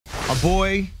Our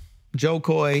boy, Joe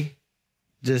Coy,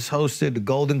 just hosted the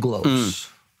Golden Globes.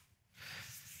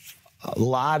 A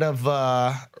lot of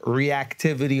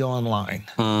reactivity online.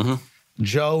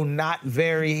 Joe not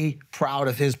very proud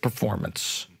of his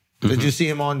performance. Did you see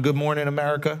him on Good Morning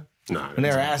America? No. When they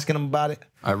were asking him about it?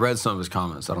 I read some of his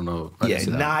comments. I don't know. I didn't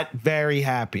see that. Not very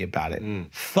happy about it.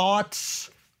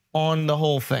 Thoughts on the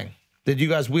whole thing? Did you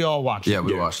guys, we all watched it? Yeah,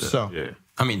 we watched it. So,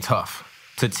 I mean, tough.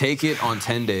 To take it on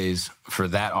 10 days for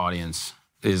that audience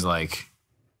is like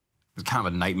kind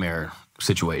of a nightmare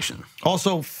situation.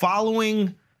 Also,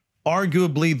 following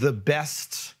arguably the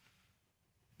best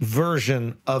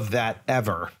version of that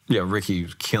ever. Yeah, Ricky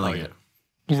was killing it.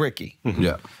 Ricky.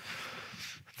 Yeah.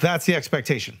 That's the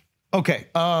expectation. Okay,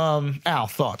 Al,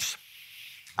 thoughts?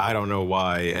 I don't know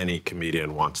why any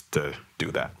comedian wants to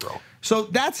do that, bro. So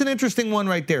that's an interesting one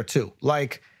right there, too.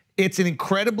 Like, it's an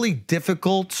incredibly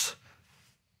difficult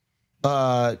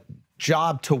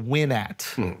job to win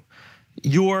at.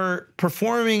 You're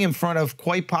performing in front of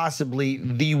quite possibly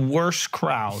the worst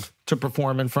crowd to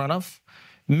perform in front of,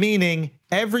 meaning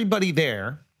everybody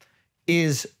there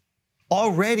is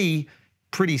already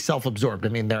pretty self-absorbed. I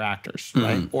mean, they're actors,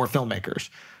 right? Or filmmakers.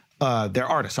 They're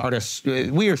artists. Artists,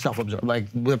 we are self-absorbed. Like,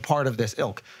 we're part of this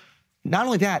ilk. Not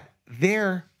only that,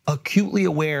 they're acutely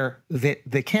aware that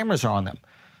the cameras are on them.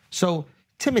 So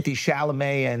Timothy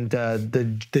Chalamet and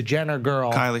the Jenner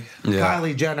girl,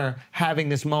 Kylie Jenner, having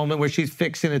this moment where she's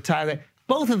fixing a tie.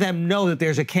 Both of them know that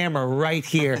there's a camera right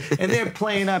here, and they're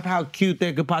playing up how cute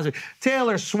they could possibly.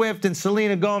 Taylor Swift and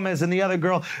Selena Gomez and the other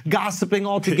girl gossiping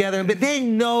all together, but they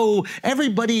know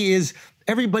everybody is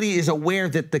aware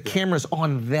that the camera's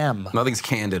on them. Nothing's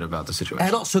candid about the situation.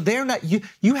 At all. So they're not.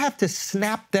 You have to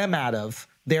snap them out of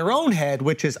their own head,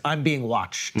 which is I'm being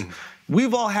watched.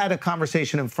 We've all had a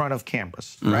conversation in front of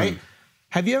cameras, right?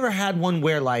 Have you ever had one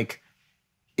where like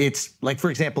it's like,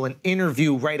 for example, an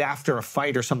interview right after a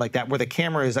fight or something like that, where the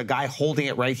camera is a guy holding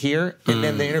it right here, and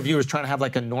then the interviewer is trying to have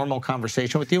like a normal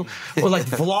conversation with you? Or like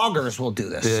vloggers will do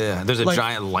this. Yeah, there's a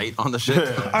giant light on the shit.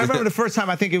 I remember the first time,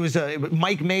 I think it was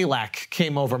Mike Malak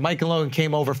came over. Mike and Logan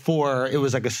came over for, it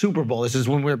was like a Super Bowl. This is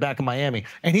when we were back in Miami.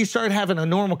 And he started having a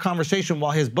normal conversation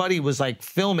while his buddy was like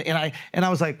filming. And I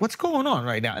was like, what's going on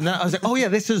right now? And then I was like, oh yeah,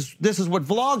 this is what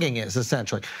vlogging is,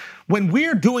 essentially. When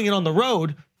we're doing it on the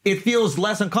road, it feels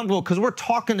less uncomfortable because we're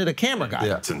talking to the camera guy.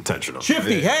 Yeah, it's intentional.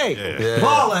 Shifty, hey.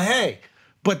 Paula, hey.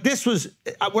 But this was,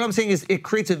 what I'm saying is it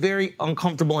creates a very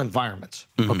uncomfortable environment,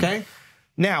 okay?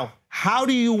 Now, how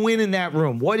do you win in that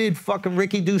room? What did fucking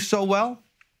Ricky do so well?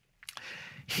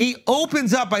 He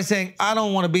opens up by saying, I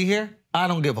don't want to be here. I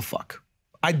don't give a fuck.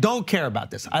 I don't care about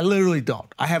this. I literally don't.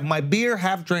 I have my beer,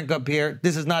 half drink up here.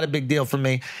 This is not a big deal for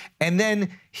me. And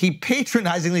then he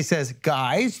patronizingly says,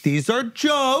 guys, these are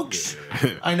jokes.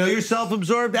 I know you're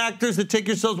self-absorbed actors that take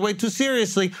yourselves way too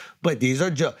seriously, but these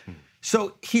are jokes.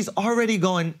 So he's already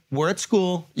going, we're at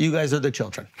school, you guys are the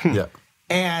children.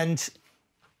 And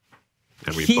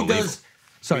we he believe does, him.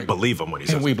 sorry. We believe him when he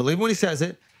says And we believe when he says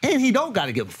it. And he don't got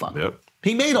to give a fuck.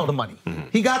 He made all the money.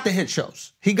 He got the hit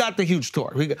shows. He got the huge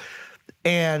tour.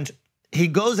 And he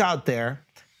goes out there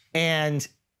and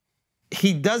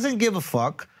he doesn't give a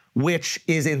fuck, which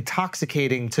is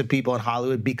intoxicating to people in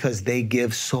Hollywood because they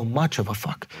give so much of a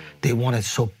fuck. They want it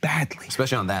so badly.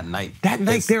 Especially on that night. That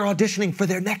night they're auditioning for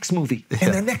their next movie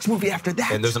and their next movie after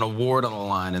that. And there's an award on the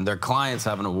line and their clients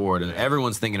have an award and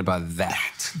everyone's thinking about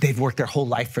that. They've worked their whole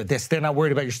life for this. They're not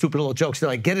worried about your stupid little jokes. They're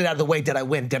like, get it out of the way. Did I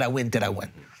win? Did I win? Did I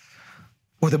win?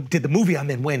 Or did the movie I'm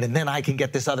in win, and then I can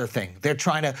get this other thing. They're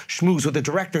trying to schmooze with a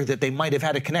director that they might have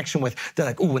had a connection with. They're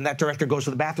like, ooh, when that director goes to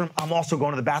the bathroom, I'm also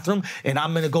going to the bathroom, and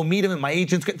I'm gonna go meet him, and my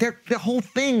agent's their whole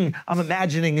thing, I'm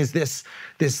imagining, is this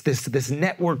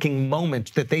networking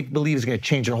moment that they believe is gonna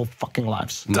change their whole fucking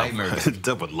lives. Nightmare.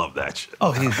 Dub would love that shit.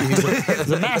 Oh,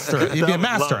 he's a master. He'd be a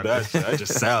master. Love that shit. That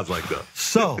just sounds like that.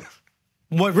 So,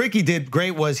 what Ricky did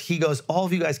great was he goes, all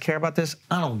of you guys care about this?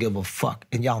 I don't give a fuck.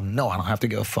 And y'all know I don't have to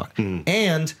give a fuck.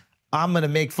 And I'm gonna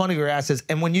make fun of your asses.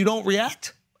 And when you don't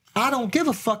react, I don't give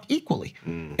a fuck equally.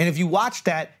 And if you watch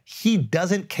that, he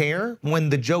doesn't care when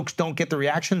the jokes don't get the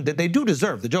reaction that they do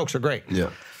deserve. The jokes are great.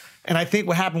 And I think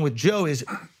what happened with Joe is,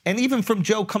 and even from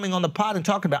Joe coming on the pod and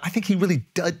talking about it, I think he really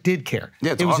did care.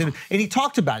 Yeah, it's awesome. And he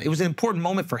talked about it. It was an important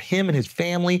moment for him and his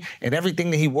family and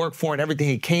everything that he worked for and everything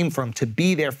he came from to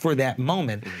be there for that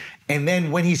moment. And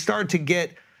then when he started to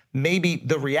get maybe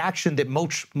the reaction that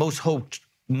most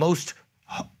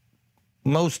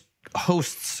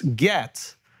hosts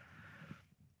get,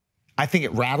 I think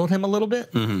it rattled him a little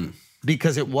bit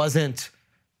because it wasn't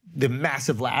the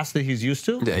massive laughs that he's used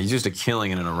to. Yeah, he's used to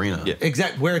killing in an arena. Yeah.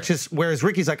 Exactly. Whereas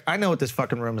Ricky's like, I know what this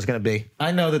fucking room is going to be.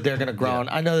 I know that they're going to groan.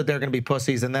 I know that they're going to be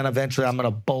pussies, and then eventually I'm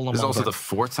going to bowl them. This is over. also the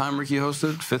 4th time Ricky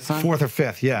hosted, 5th time? 4th or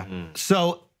 5th, yeah.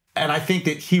 So, and I think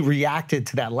that he reacted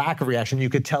to that lack of reaction. You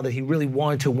could tell that he really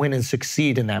wanted to win and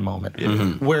succeed in that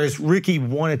moment. Whereas Ricky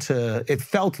it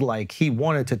felt like he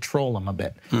wanted to troll him a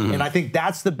bit. And I think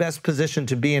that's the best position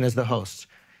to be in as the host.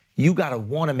 You gotta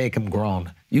wanna make him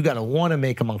groan. You gotta wanna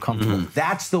make him uncomfortable.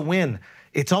 That's the win.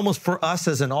 It's almost for us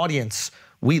as an audience,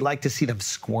 we like to see them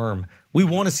squirm. We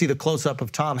wanna see the close-up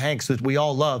of Tom Hanks that we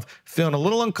all love, feeling a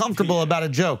little uncomfortable about a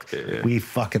joke. We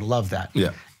fucking love that.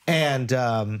 Yeah. And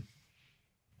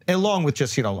along with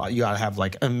just, you gotta have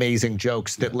like amazing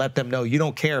jokes that let them know you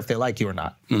don't care if they like you or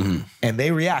not. And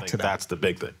they react to that. That's the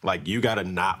big thing. Like, you gotta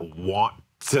not want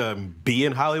to be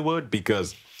in Hollywood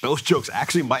because those jokes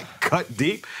actually might cut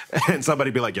deep, and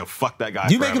somebody be like, yo, fuck that guy.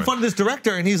 You making fun of this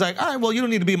director, and he's like, all right, well, you don't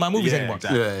need to be in my movies anymore.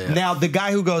 Exactly. Now, the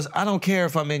guy who goes, I don't care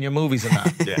if I'm in your movies or not,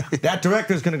 that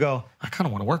director's gonna go, I kind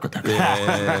of want to work with that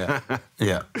guy.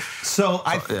 Yeah. So,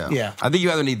 I think you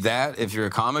either need that if you're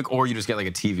a comic, or you just get like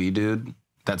a TV dude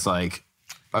that's like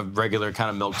a regular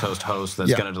kind of milquetoast host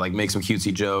that's gonna like make some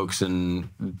cutesy jokes and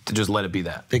to just let it be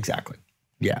that. Exactly.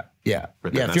 Yeah.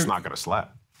 But that's not gonna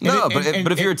slap. No, but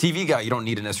if you're a TV guy, you don't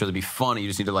need to necessarily be funny. You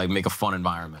just need to like make a fun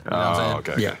environment. You know what I'm saying?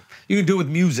 Okay. Yeah. You can do it with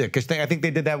music. I think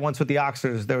they did that once with the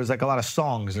Oscars. There was like a lot of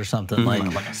songs or something. Like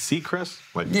a Seacrest?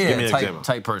 Like, Yeah, give me an type- example.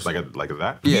 type person. Like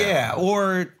that? Yeah,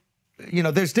 or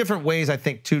there's different ways I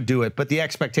think to do it, but the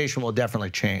expectation will definitely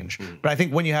change. But I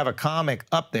think when you have a comic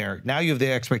up there, now you have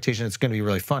the expectation it's going to be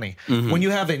really funny. When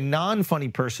you have a non-funny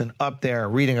person up there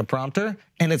reading a prompter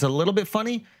and it's a little bit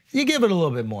funny, you give it a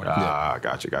little bit more.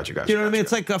 Gotcha. You know what I mean?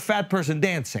 It's like a fat person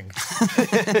dancing.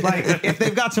 Like, if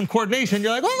they've got some coordination,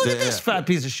 you're like, oh, look at this fat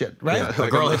piece of shit, right? Yeah. A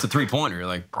girl hits a 3-pointer. You're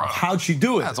like, bro, how'd she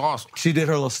do it? That's awesome. She did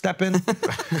her little step in.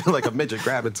 Like a midget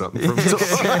grabbing something from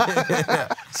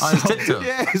on his tiptoe.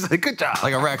 Yeah, he's like, good job.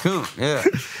 Like a raccoon. Yeah.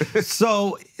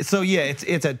 So yeah,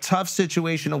 it's a tough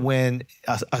situation to win.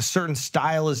 A certain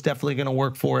style is definitely going to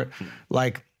work for it.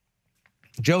 Like,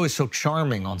 Joe is so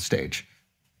charming on stage.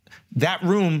 That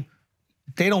room,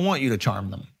 they don't want you to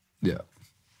charm them. Yeah.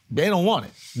 They don't want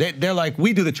it. They're like,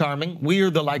 we do the charming. We are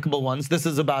the likable ones. This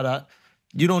is about us.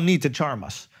 You don't need to charm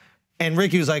us. And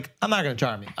Ricky was like, I'm not going to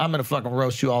charm you. I'm going to fucking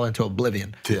roast you all into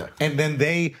oblivion. Yeah. And then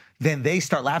they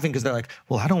start laughing because they're like,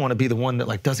 well, I don't want to be the one that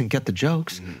like doesn't get the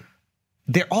jokes.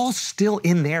 They're all still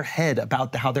in their head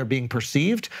about how they're being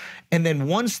perceived. And then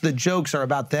once the jokes are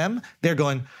about them, they're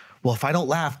going, well, if I don't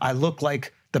laugh, I look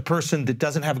like the person that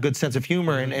doesn't have a good sense of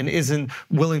humor and isn't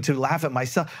willing to laugh at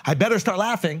myself. I better start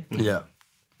laughing. Yeah.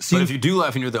 So but if you do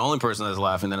laugh and you're the only person that's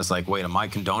laughing, then it's like, wait, am I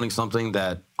condoning something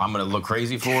that I'm going to look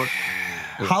crazy for?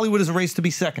 Hollywood is a race to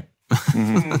be second.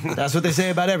 That's what they say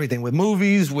about everything, with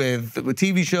movies, with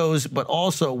TV shows, but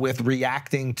also with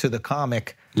reacting to the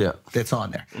comic that's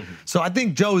on there. So I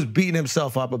think Joe's beating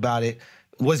himself up about it.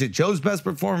 Was it Joe's best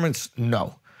performance?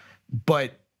 No.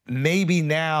 But maybe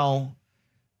now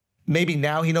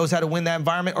he knows how to win that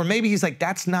environment, or maybe he's like,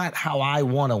 that's not how I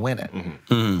want to win it.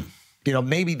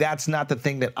 Maybe that's not the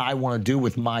thing that I want to do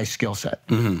with my skill set.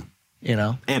 And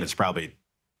it's probably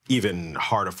even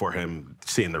harder for him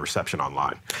seeing the reception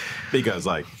online because,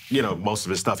 like, most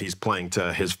of his stuff he's playing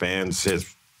to his fans.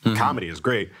 His comedy is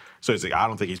great. So it's like, I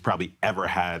don't think he's probably ever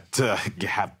had to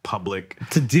have public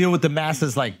to deal with the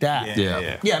masses like that.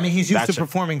 Yeah. I mean, he's used to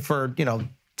performing for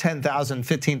 10,000,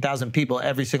 15,000 people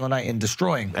every single night and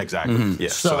destroying. Exactly. Yeah.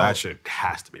 So that shit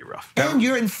has to be rough. And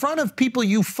you're in front of people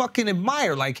you fucking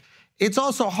admire. Like, it's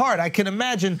also hard. I can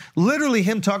imagine literally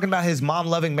him talking about his mom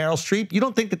loving Meryl Streep. You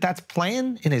don't think that that's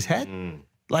playing in his head?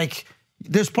 Like,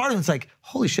 there's part of it's like,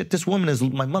 holy shit,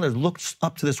 my mother looks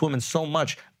up to this woman so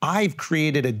much. I've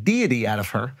created a deity out of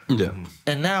her. Yeah.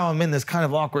 And now I'm in this kind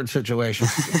of awkward situation.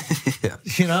 Yeah.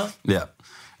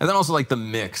 And then also, like, the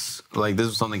mix. Like, this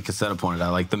is something Cassetta pointed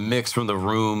out. Like, the mix from the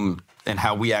room and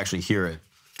how we actually hear it.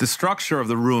 The structure of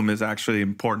the room is actually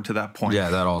important to that point. Yeah,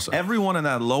 that also. Everyone in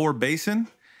that lower basin,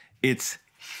 it's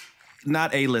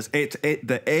not A-list. It's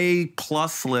the A+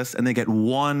 list, and they get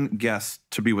one guest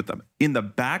to be with them. In the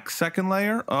back second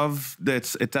layer of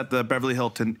it's at the Beverly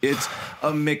Hilton. It's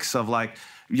a mix of like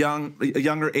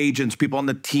younger agents, people on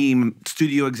the team,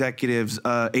 studio executives,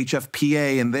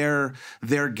 HFPA, and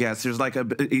their guests. There's like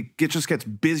it just gets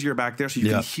busier back there, so you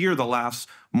can hear the laughs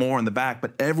more in the back,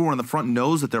 but everyone in the front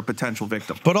knows that they're a potential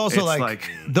victim. But also, like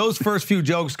those first few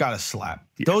jokes got to slap.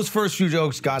 Those first few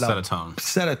jokes got to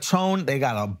set a tone. They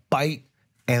got to bite,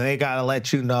 and they got to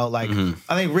let you know. Like,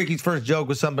 I think Ricky's first joke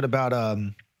was something about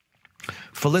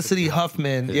Felicity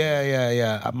Huffman,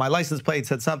 yeah. My license plate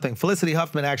said something. Felicity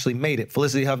Huffman actually made it.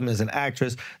 Felicity Huffman is an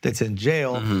actress that's in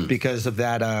jail because of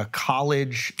that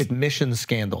college admissions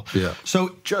scandal. Yeah.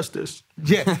 So Justice.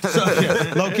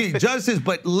 yeah, low key justice,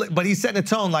 but he's setting a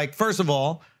tone like, first of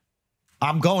all,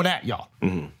 I'm going at y'all.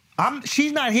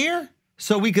 She's not here,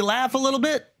 so we can laugh a little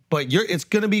bit, but it's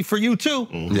gonna be for you too.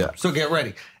 Yeah. So get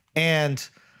ready. And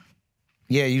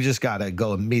yeah, you just gotta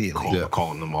go immediately.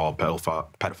 Calling them all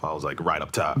pedophiles like right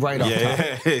up top. Right up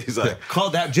top. He's like,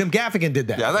 Called that. Jim Gaffigan did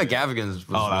that. Yeah, I thought Gaffigan's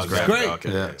was great. Great.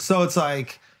 Okay. Yeah. So it's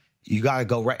like, you gotta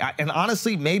go right. And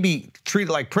honestly, maybe treat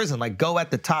it like prison. Like, go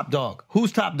at the top dog.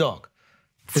 Who's top dog?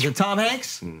 Is it Tom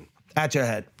Hanks? At your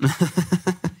head.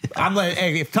 I'm like,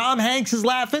 hey, if Tom Hanks is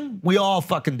laughing, we all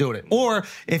fucking doing it. Or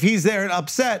if he's there and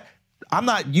upset, I'm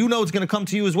not, it's gonna come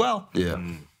to you as well. Yeah.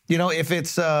 You know, if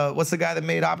it's, what's the guy that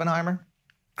made Oppenheimer?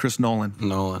 Chris Nolan.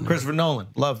 Christopher Nolan.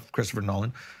 Love Christopher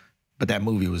Nolan. But that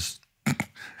movie was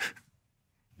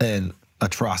an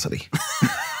atrocity.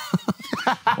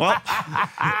 Well,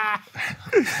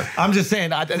 I'm just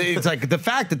saying, it's like the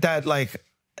fact that like,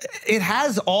 it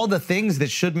has all the things that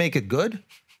should make it good.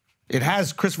 It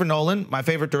has Christopher Nolan, my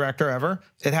favorite director ever.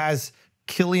 It has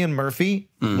Cillian Murphy,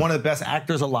 one of the best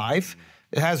actors alive.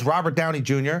 It has Robert Downey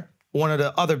Jr., one of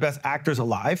the other best actors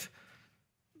alive.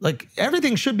 Like,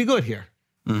 everything should be good here.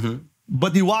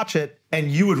 But you watch it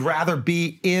and you would rather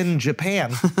be in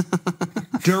Japan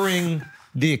during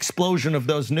the explosion of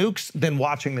those nukes than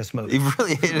watching this movie. You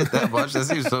really hated it that much? That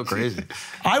seems so crazy.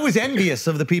 I was envious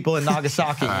of the people in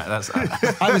Nagasaki. All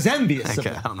right, I was envious of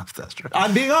okay, them. I don't know if that's true.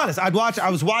 I'm being honest. I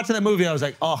was watching that movie and I was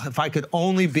like, oh, if I could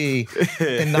only be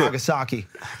in Nagasaki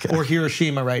or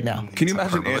Hiroshima right now. can you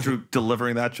imagine Andrew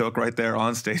delivering that joke right there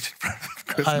on stage in front of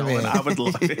Chris Nolan? I would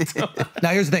love it. Now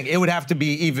here's the thing. It would have to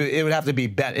be It'd have to be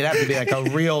like a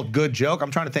real good joke.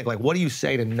 I'm trying to think, like, what do you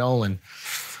say to Nolan?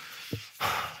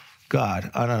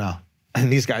 God, I don't know. And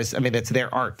these guys, I mean, it's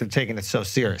their art. They're taking it so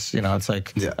serious. You know, it's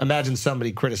like, imagine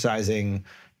somebody criticizing,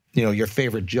 your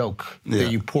favorite joke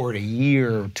that you poured a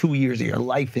year, 2 years of your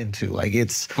life into. Like,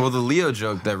 it's... Well, the Leo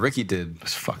joke that Ricky did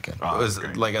was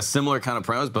like a similar kind of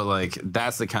premise, but like,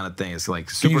 that's the kind of thing. It's like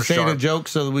Can super you say sharp. the joke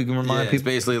so that we can remind It's people?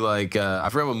 basically like, I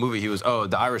forgot what movie he was,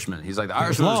 The Irishman. He's like, The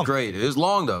Irishman was long. great. It was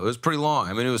long, though. It was pretty long.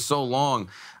 I mean, it was so long.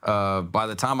 By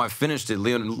the time I finished it,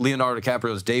 Leonardo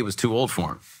DiCaprio's day was too old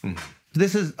for him.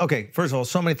 This is, okay, first of all,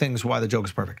 so many things why the joke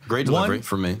is perfect. Great delivery One,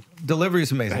 for me. delivery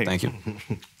is amazing. Thank you.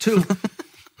 Two,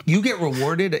 you get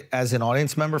rewarded as an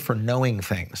audience member for knowing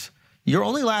things. You're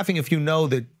only laughing if you know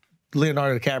that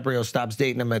Leonardo DiCaprio stops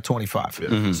dating him at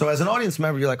 25. So as an audience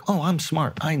member, you're like, oh, I'm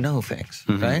smart. I know things,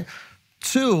 right?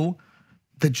 Two,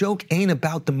 the joke ain't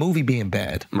about the movie being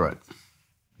bad. Right.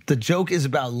 The joke is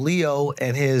about Leo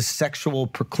and his sexual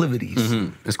proclivities.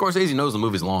 And Scorsese knows the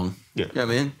movie's long. Yeah. You know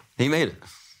what I mean? He made it.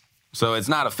 So it's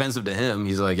not offensive to him.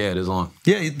 He's like, yeah, it is long.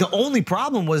 Yeah, the only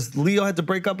problem was Leo had to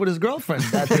break up with his girlfriend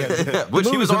at the end. Which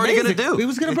he was already going to do. He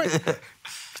was going to break.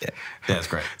 Yeah, that's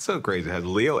great. So crazy. Has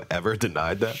Leo ever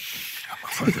denied that?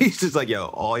 He's just like, yo,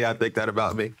 all y'all think that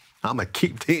about me? I'm going to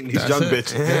keep dating these young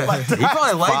bitches. He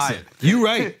probably likes it. You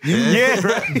right. Right.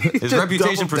 His Just reputation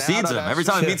double down precedes on him. that Every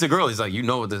time he shit. meets a girl, he's like, you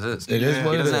know what this is. It is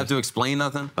what He it doesn't is. have to explain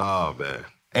nothing. Oh, man.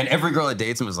 And every girl that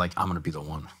dates him is like, I'm going to be the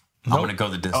one. I'm going to go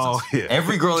the distance. Oh, yeah.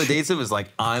 Every girl that dates him is like,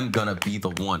 I'm going to be the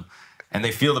one. And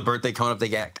they feel the birthday coming up, they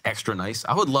get extra nice.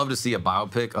 I would love to see a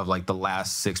biopic of like the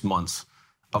last 6 months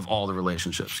of all the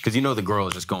relationships. Because the girl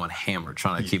is just going hammered,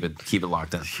 trying to keep it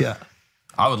locked in. Yeah.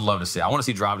 I would love to see. I want to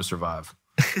see Drive to Survive.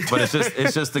 But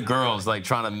it's just the girls like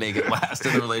trying to make it last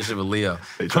in the relationship with Leo.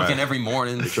 Cooking every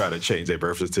morning. They try to change their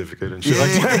birth certificate and shit.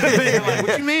 Like,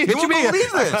 what you mean? You won't believe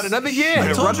this. Had another year.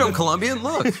 I told you I'm Colombian.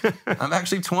 Look, I'm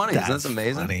actually 20. That's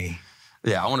amazing. Funny.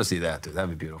 Yeah, I want to see that, dude. That'd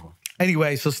be beautiful.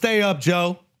 Anyway, so stay up,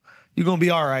 Joe. You're going to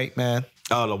be all right, man.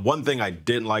 The one thing I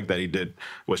didn't like that he did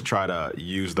was try to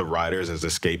use the writers as a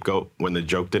scapegoat when the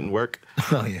joke didn't work.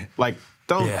 Oh, yeah. Like,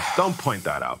 don't point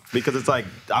that out, because it's like,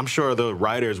 I'm sure the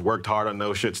writers worked hard on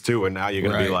those shits too, and now you're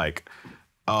gonna be like,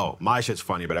 oh, my shit's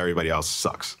funny, but everybody else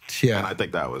sucks. Yeah. And I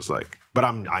think that was like, but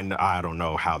I don't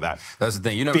know how that. That's the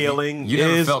thing. You never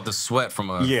felt the sweat from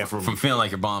feeling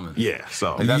like you're bombing. Yeah.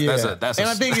 So Like, that's and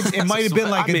I think it might have been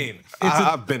like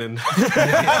I've been in.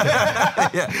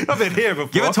 I've been here before.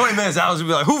 Give it 20 minutes, Alex will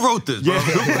be like, who wrote this, bro?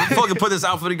 Who fucking put this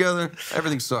outfit together?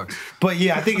 Everything sucks. But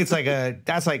yeah, I think it's like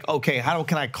that's like, okay, how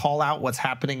can I call out what's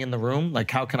happening in the room?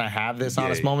 Like, how can I have this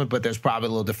honest moment? But there's probably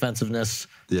a little defensiveness,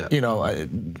 going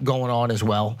on as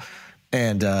well.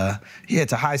 And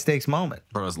it's a high stakes moment.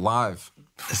 Bro, it's live.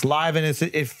 It's live and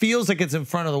it feels like it's in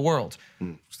front of the world.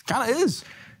 It kind of is.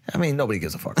 I mean, nobody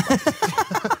gives a fuck about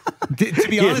it. To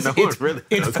be honest, no one really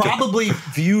it's does. probably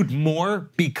viewed more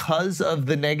because of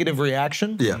the negative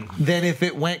reaction than if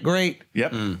it went great.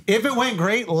 Yep. If it went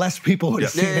great, less people would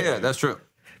have seen it. Yeah, that's true.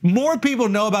 More people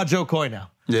know about Joe Coy now.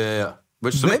 Yeah.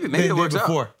 Which so maybe than it works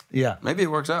before. out. Yeah. Maybe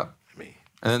it works out.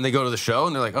 And then they go to the show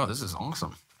and they're like, oh, this is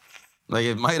awesome. Like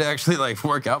it might actually like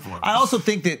work out for them. I also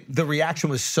think that the reaction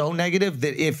was so negative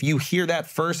that if you hear that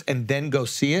first and then go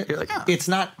see it, You're like, ah. it's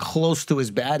not close to as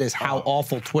bad as how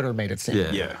awful Twitter made it seem.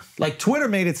 Yeah. Like Twitter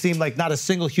made it seem like not a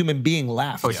single human being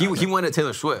laughed. Oh, he went at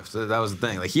Taylor Swift. That was the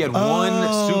thing. Like he had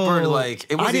one super like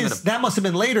it wasn't even. That must have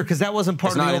been later because that wasn't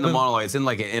part It's of not the in the open- monologue. It's in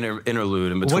like an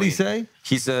interlude in between. What'd he say?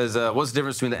 He says, "What's the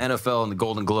difference between the NFL and the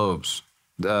Golden Globes?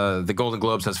 The Golden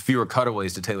Globes has fewer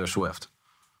cutaways to Taylor Swift."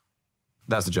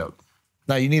 That's the joke.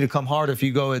 Now you need to come hard if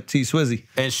you go at T Swizzy.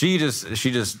 And she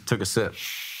just took a sip,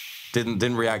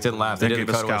 didn't react, didn't laugh. They Then didn't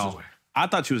gave a cut away. scowl. I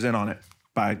thought she was in on it.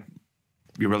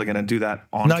 You're really gonna do that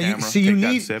on No, camera? you Take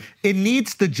that need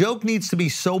sip? the joke needs to be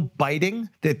so biting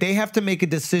that they have to make a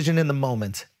decision in the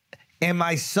moment. Am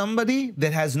I somebody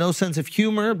that has no sense of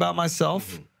humor about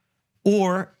myself,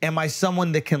 or am I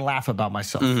someone that can laugh about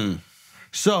myself?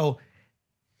 So,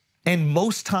 and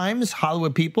most times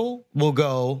Hollywood people will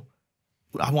go,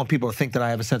 I want people to think that I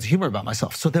have a sense of humor about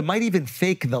myself. So they might even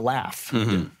fake the laugh.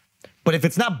 But if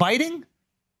it's not biting,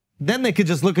 then they could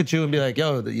just look at you and be like,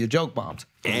 yo, you joke bombed.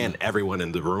 And everyone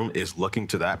in the room is looking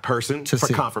to that person To for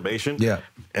see. confirmation. Yeah.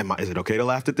 Is it okay to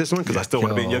laugh at this one? Because I still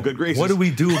want to be in your good graces. What do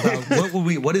we do about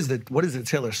what is the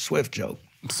Taylor Swift joke?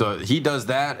 So he does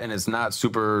that, and it's not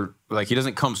super like he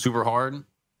doesn't come super hard.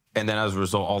 And then as a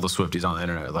result, all the Swifties on the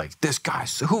internet are like, this guy,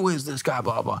 who is this guy,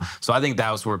 blah, blah. So I think that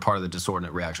was where part of the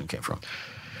disordinate reaction came from.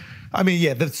 I mean,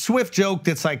 yeah, the Swift joke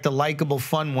that's like the likable,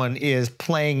 fun one is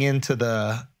playing into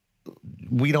the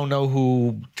we don't know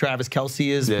who Travis Kelce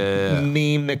is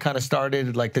meme that kind of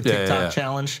started, like the TikTok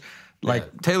challenge.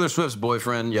 Like Taylor Swift's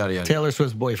boyfriend, yada, yada. Taylor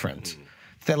Swift's boyfriend.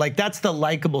 That like that's the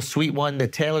likable, sweet one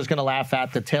that Taylor's gonna laugh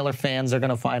at, that Taylor fans are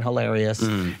gonna find hilarious.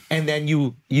 And then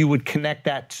you would connect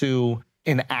that to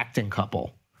an acting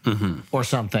couple or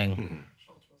something.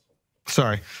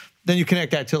 Sorry. Then you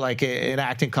connect that to like an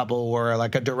acting couple or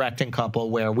like a directing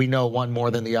couple where we know one more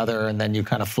than the other, and then you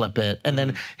kind of flip it. And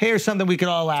then here's something we could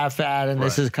all laugh at, and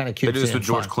this is kind of cute. They do this with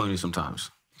George Clooney sometimes.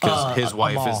 Because his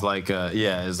wife Amal. is like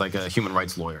a human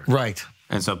rights lawyer. Right.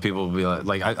 And so people will be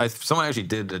like someone actually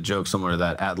did a joke similar to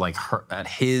that at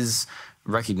his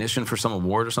recognition for some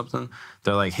award or something.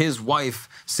 They're like, his wife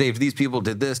saved these people,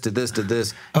 did this,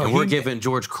 and we're giving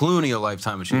George Clooney a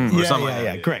lifetime achievement or something like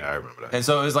that. Great. I remember that. And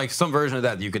so it was like some version of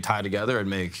that you could tie together and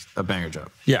make a banger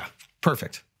joke. Yeah,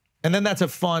 perfect. And then that's a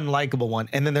fun, likable one.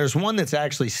 And then there's one that's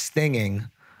actually stinging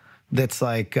that's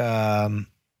like,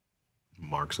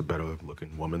 Mark's a better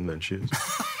looking woman than she is.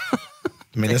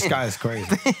 I mean, this guy is crazy.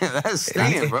 That's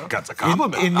stinging, bro. That's a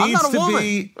compliment. It I'm needs not a to woman.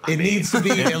 be. It needs to be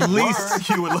at least.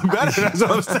 You would look better. That's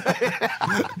what I'm saying.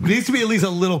 It needs to be at least a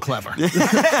little clever. It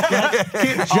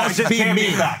can't just be can't be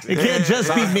mean. facts. It can't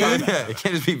just be mean. Yeah, it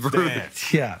can't just be rude.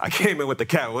 Yeah. I came in with the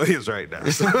Cat Williams right now.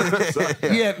 So-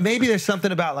 Yeah, maybe there's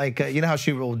something about like, you know how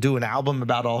she will do an album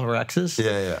about all her exes?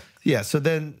 Yeah. Yeah, so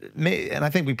then, and I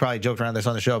think we probably joked around this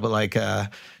on the show, but like,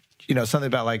 you know, something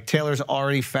about like Taylor's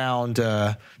already found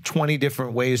 20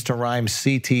 different ways to rhyme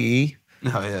CTE. Oh,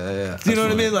 yeah. Do you know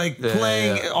what I mean? Like Yeah,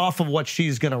 playing yeah. off of what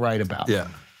she's going to write about. Yeah.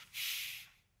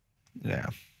 Yeah.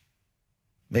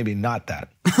 Maybe not that.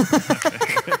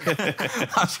 I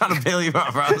was trying to bail you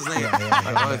out, bro. I was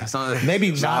thinking,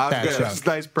 Maybe not that Good. joke. It's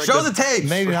nice show the tape.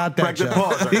 Maybe not that Pregnant joke.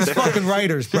 pause right These there. fucking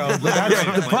writers, bro.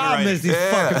 The problem is these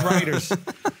fucking writers.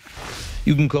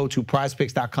 You can go to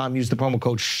prizepicks.com, use the promo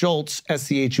code Schulz,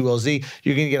 SCHULZ.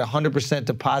 You're going to get a 100%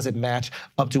 deposit match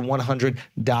up to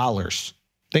 $100.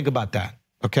 Think about that,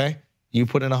 okay? You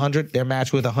put in 100, they're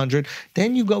matched with 100.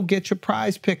 Then you go get your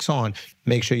prize picks on.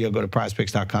 Make sure you'll go to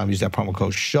prizepicks.com, use that promo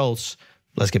code Schulz.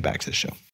 Let's get back to the show.